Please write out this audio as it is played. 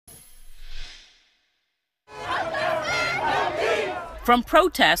From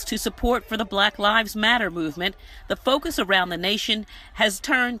protests to support for the Black Lives Matter movement, the focus around the nation has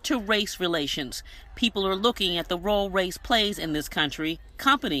turned to race relations. People are looking at the role race plays in this country.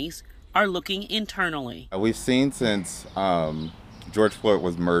 Companies are looking internally. We've seen since George Floyd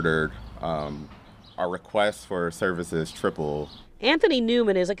was murdered, our requests for services triple. Anthony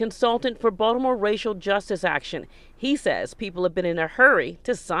Newman is a consultant for Baltimore Racial Justice Action. He says people have been in a hurry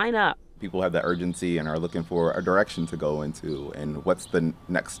to sign up. People have the urgency and are looking for a direction to go into and what's the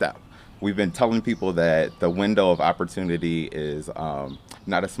next step. We've been telling people that the window of opportunity is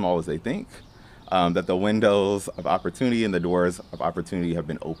not as small as they think, that the windows of opportunity and the doors of opportunity have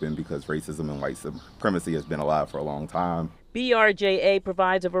been open because racism and white supremacy has been alive for a long time. BRJA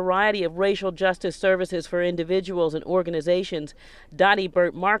provides a variety of racial justice services for individuals and organizations. Dottie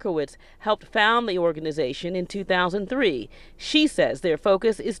Burt Markowitz helped found the organization in 2003. She says their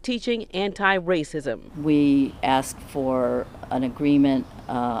focus is teaching anti-racism. We ask for an agreement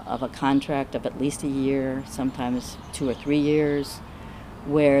of a contract of at least a year, sometimes 2 or 3 years,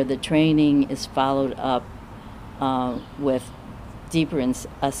 where the training is followed up with deeper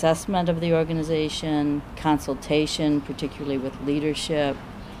assessment of the organization, consultation, particularly with leadership,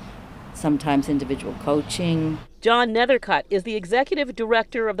 sometimes individual coaching. John Nethercutt is the executive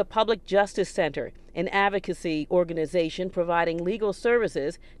director of the Public Justice Center, an advocacy organization providing legal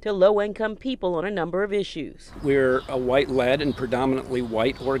services to low-income people on a number of issues. We're a white-led and predominantly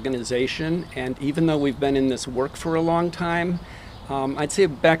white organization, and even though we've been in this work for a long time, I'd say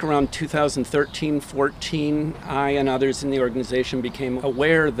back around 2013-14, I and others in the organization became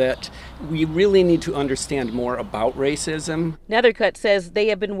aware that we really need to understand more about racism. Nethercutt says they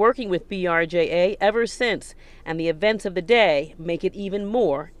have been working with BRJA ever since, and the events of the day make it even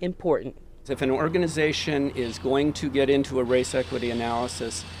more important. If an organization is going to get into a race equity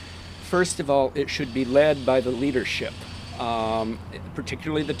analysis, first of all, it should be led by the leadership,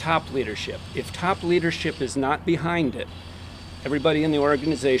 particularly the top leadership. If top leadership is not behind it, everybody in the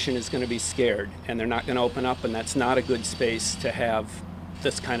organization is going to be scared, and they're not going to open up, and that's not a good space to have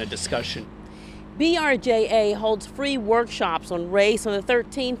this kind of discussion. BRJA holds free workshops on race on the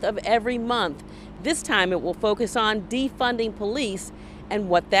 13th of every month. This time it will focus on defunding police and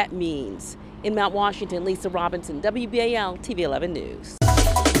what that means. In Mount Washington, Lisa Robinson, WBAL-TV 11 News.